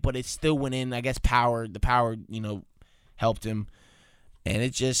blocked it, but it still went in. I guess the power, helped him. And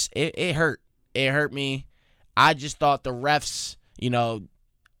it just, it hurt. It hurt me. I just thought the refs,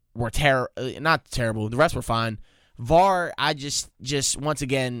 were not terrible. The refs were fine. VAR, I just once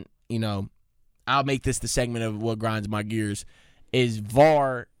again, I'll make this the segment of what grinds my gears, is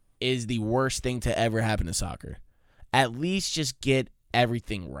VAR is the worst thing to ever happen to soccer. At least just get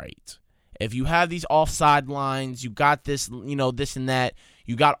everything right. If you have these offside lines, you got this, this and that,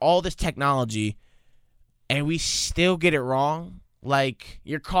 you got all this technology, and we still get it wrong, like,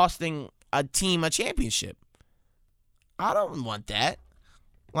 you're costing a team a championship. I don't want that.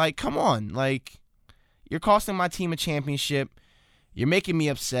 Like, come on. Like, you're costing my team a championship. You're making me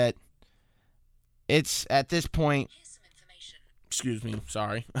upset. It's, at this point, excuse me,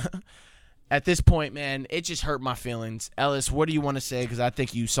 sorry. At this point, man, it just hurt my feelings. Ellis, what do you want to say? Because I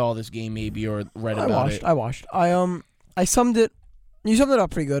think you saw this game maybe or read about it. I watched. I summed it. You summed it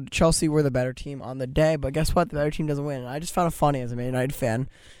up pretty good. Chelsea were the better team on the day, but guess what? The better team doesn't win. And I just found it funny as a Man United fan,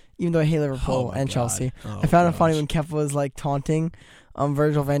 even though I hate Liverpool and Chelsea. I found it funny when Kepa was like taunting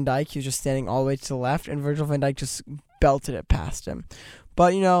Virgil van Dijk. He was just standing all the way to the left, and Virgil van Dijk just belted it past him.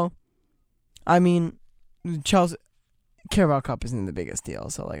 But Chelsea Carabao Cup isn't the biggest deal,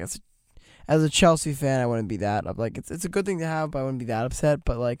 so like as a Chelsea fan, I wouldn't be that it's a good thing to have, but I wouldn't be that upset.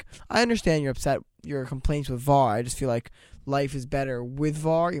 But like, I understand you're upset, your complaints with VAR. I just feel like life is better with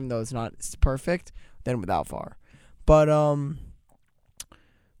VAR, even though it's not perfect, than without VAR. But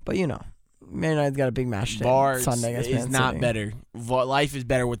you know, Man United's got a big match today. VAR Sunday against is Man not City. better. Life is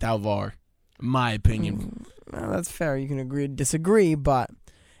better without VAR, in my opinion. Well, that's fair. You can agree to disagree,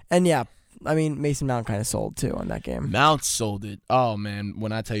 and yeah, I mean Mason Mount kind of sold too on that game. Mount sold it. Oh man,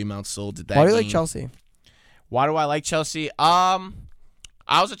 when I tell you Mount sold it, that Why do you game. like Chelsea? Why do I like Chelsea? I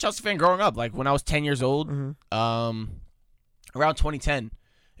was a Chelsea fan growing up. Like when I was 10 years old, around 2010,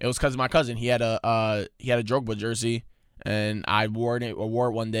 it was because of my cousin. He had a Drogba jersey, and I wore it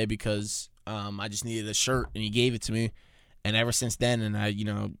one day because I just needed a shirt, and he gave it to me. And ever since then, and I,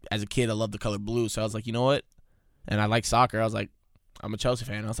 as a kid, I loved the color blue. So I was like, you know what? And I like soccer. I was like, I'm a Chelsea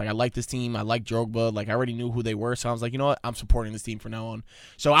fan. I was like, I like this team. I like Drogba. Like, I already knew who they were. So I was like, you know what? I'm supporting this team from now on.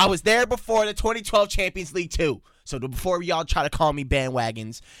 So I was there before the 2012 Champions League too. So before y'all try to call me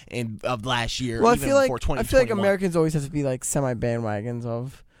bandwagons of last year, well, even before I feel like Americans always have to be like semi bandwagons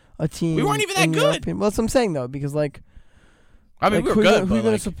of a team. We weren't even that good. Well, that's what I'm saying though, because like, I mean, like, we were good. Who are you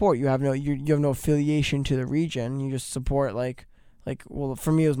going like, to support? You have no affiliation to the region. You just support like well,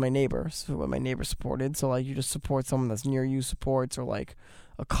 for me it was my neighbor. So what my neighbor supported. So like you just support someone that's near you supports, or like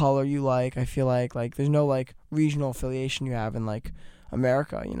a color you like. I feel like there's no like regional affiliation you have in like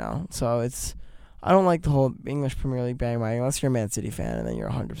America, So I don't like the whole English Premier League bandwagon unless you're a Man City fan, and then you're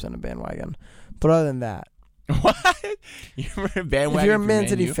 100% a bandwagon. But other than that, what? You're a bandwagon. If you're a Man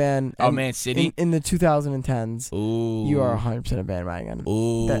City fan, Man City in the 2010s, Ooh. you are 100% a bandwagon.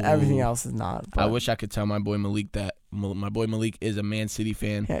 Ooh. Everything else is not. I wish I could tell my boy Malik that. My boy Malik is a Man City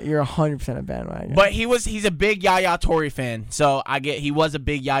fan. Yeah, you're 100% a bandwagon. But he's a big Yaya Toure fan. So he was a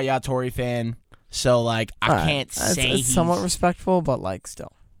big Yaya Toure fan. So like I can't say it's somewhat respectful, but like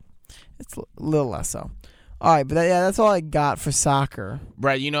still, it's a little less so. All right, but that's all I got for soccer.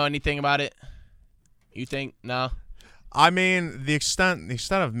 Brett, you know anything about it? You think no? I mean, the extent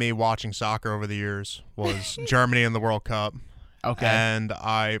of me watching soccer over the years was Germany in the World Cup. Okay. And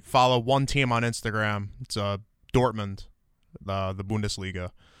I follow one team on Instagram. It's Dortmund, the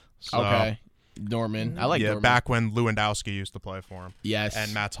Bundesliga. So, okay. Dortmund. I like Dortmund. Back when Lewandowski used to play for him. Yes.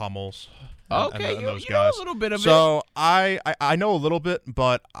 And Mats Hummels. Okay, and those you guys. know a little bit of it. So I know a little bit,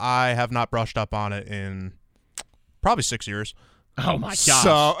 but I have not brushed up on it in probably 6 years. Oh my gosh.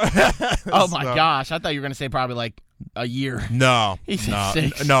 So, oh my gosh. I thought you were gonna say probably like a year. No. No.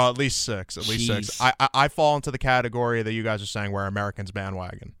 6. No, at least 6. At least Jeez. 6. I fall into the category that you guys are saying where Americans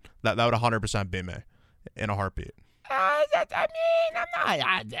bandwagon. That would 100% be me in a heartbeat. I mean, I'm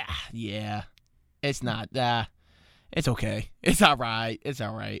not. Yeah. It's not. It's okay. It's all right. It's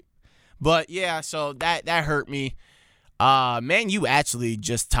all right. But yeah, so that hurt me. Man, you actually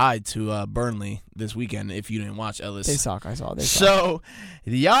just tied to Burnley this weekend. If you didn't watch, Ellis, They suck. I saw. They suck. So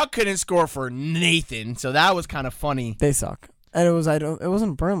y'all couldn't score for Nathan. So that was kind of funny. They suck. And it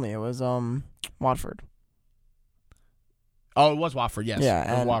wasn't Burnley. It was Watford. Oh, it was Watford. Yes. Yeah, it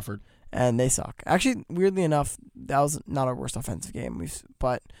was and Watford. And they suck. Actually, weirdly enough, that was not our worst offensive game.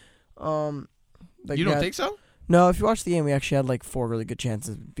 But You don't think so? No, if you watch the game, we actually had like 4 really good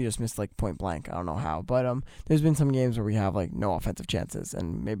chances. We just missed like point blank. I don't know how, but there's been some games where we have like no offensive chances,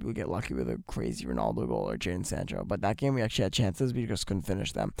 and maybe we get lucky with a crazy Ronaldo goal or Jadon Sancho. But that game we actually had chances, we just couldn't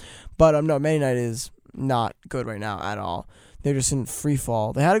finish them. But no, Man United is not good right now at all. They're just in free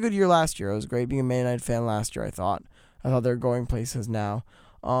fall. They had a good year last year. It was great being a Man United fan last year. I thought they're going places now.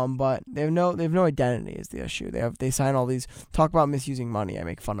 But they have no identity is the issue. They sign all these, talk about misusing money. I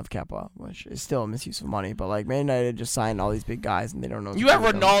make fun of Kepa, which is still a misuse of money. But like Man United just signed all these big guys and they don't know. You have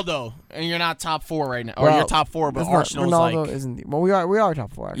Ronaldo and you're not top 4 right now, or you're top 4, but Arsenal's Ronaldo like isn't. Well, we are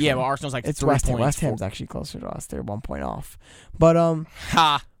top 4. Actually. Yeah, but Arsenal's like it's 3 West Ham. points. West Ham's actually closer to us. They're 1 point off. But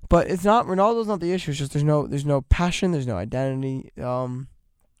Ha. But it's not Ronaldo's not the issue. It's just there's no passion. There's no identity.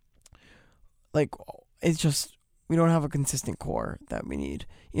 Like it's just. We don't have a consistent core that we need.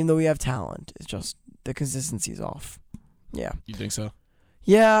 Even though we have talent, it's just the consistency's off. Yeah. You think so?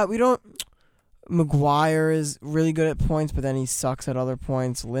 Yeah, we don't. Maguire is really good at points, but then he sucks at other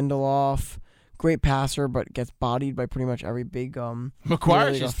points. Lindelof, great passer, but gets bodied by pretty much every big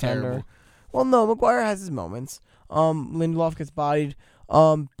Maguire's just terrible. Well, no, Maguire has his moments. Lindelof gets bodied.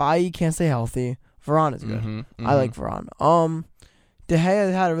 Bailly can't stay healthy. Varane is good. Mm-hmm. I like Varane. De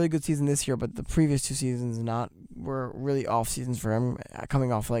Gea had a really good season this year, but the previous 2 seasons were really off seasons for him,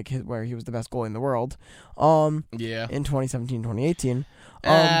 coming off where he was the best goalie in the world. Yeah. In 2017, 2018.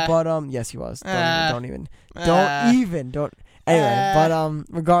 But yes, he was. Don't even. Anyway, but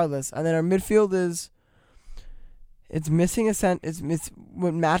regardless, and then our midfield it's missing a cent. It's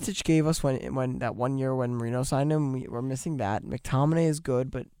what Matic gave us when that 1 year when Marino signed him. We're missing that. McTominay is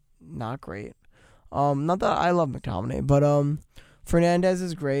good, but not great. Not that I love McTominay, but Fernandez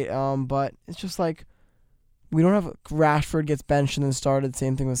is great, but it's just like We don't have Rashford gets benched and then started.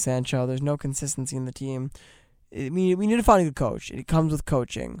 Same thing with Sancho. There's no consistency in the team. We need to find a good coach. It comes with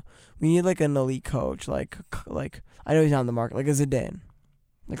coaching. We need like an elite coach, like I know he's not on the market, like a Zidane,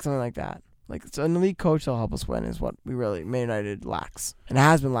 like something like that. Like so an elite coach that'll help us win is what we really Man United lacks and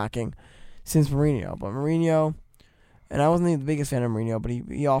has been lacking since Mourinho. But Mourinho, and I wasn't even the biggest fan of Mourinho, but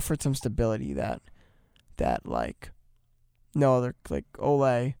he offered some stability that like no other like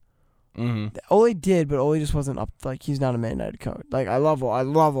Ole. Mm-hmm. Ole did, but Ole just wasn't up. Like he's not a Man United coach. Like I love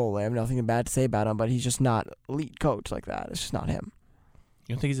Ole. I have nothing bad to say about him, but he's just not elite coach like that. It's just not him.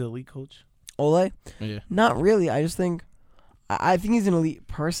 You don't think he's an elite coach? Ole? Yeah. Not really. I just think I think he's an elite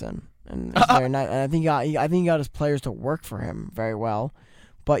person, and very nice. And I think he got his players to work for him very well.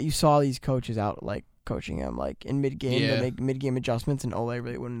 But you saw these coaches out like coaching him like in mid game to make mid game adjustments, and Ole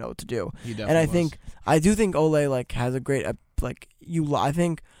really wouldn't know what to do. He definitely I do think Ole like has a great like you. I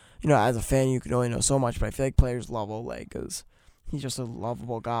think. You know, as a fan, you can only know so much, but I feel like players love Ole because he's just a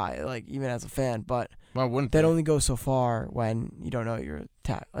lovable guy, like, even as a fan. But why wouldn't that they? only goes so far when you don't know your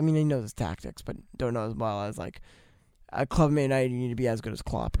I mean, he knows his tactics, but don't know as well as, like, a club Man United, you need to be as good as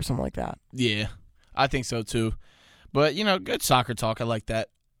Klopp or something like that. Yeah, I think so, too. But, you know, good soccer talk. I like that.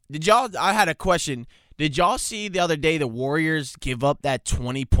 I had a question. Did y'all see the other day the Warriors give up that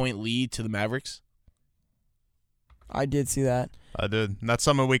 20-point lead to the Mavericks? I did see that. I did. And that's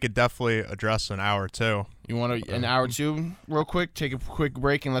something we could definitely address in hour 2. You want an hour 2 real quick? Take a quick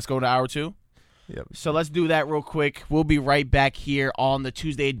break and let's go to hour 2? Yep. So let's do that real quick. We'll be right back here on the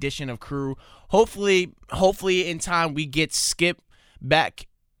Tuesday edition of Crew. Hopefully in time we get Skip back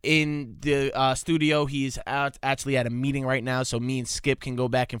in the studio. He's out actually at a meeting right now, so me and Skip can go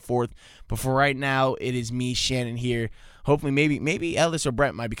back and forth. But for right now, it is me, Shannon, here. Hopefully maybe Ellis or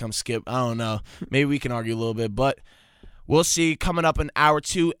Brent might become Skip. I don't know. Maybe we can argue a little bit, but we'll see. Coming up in hour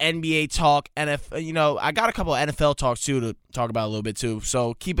 2, NBA talk. NFL, you know, I got a couple of NFL talks, too, to talk about a little bit, too.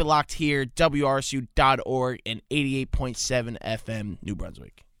 So keep it locked here, WRSU.org and 88.7 FM, New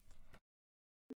Brunswick.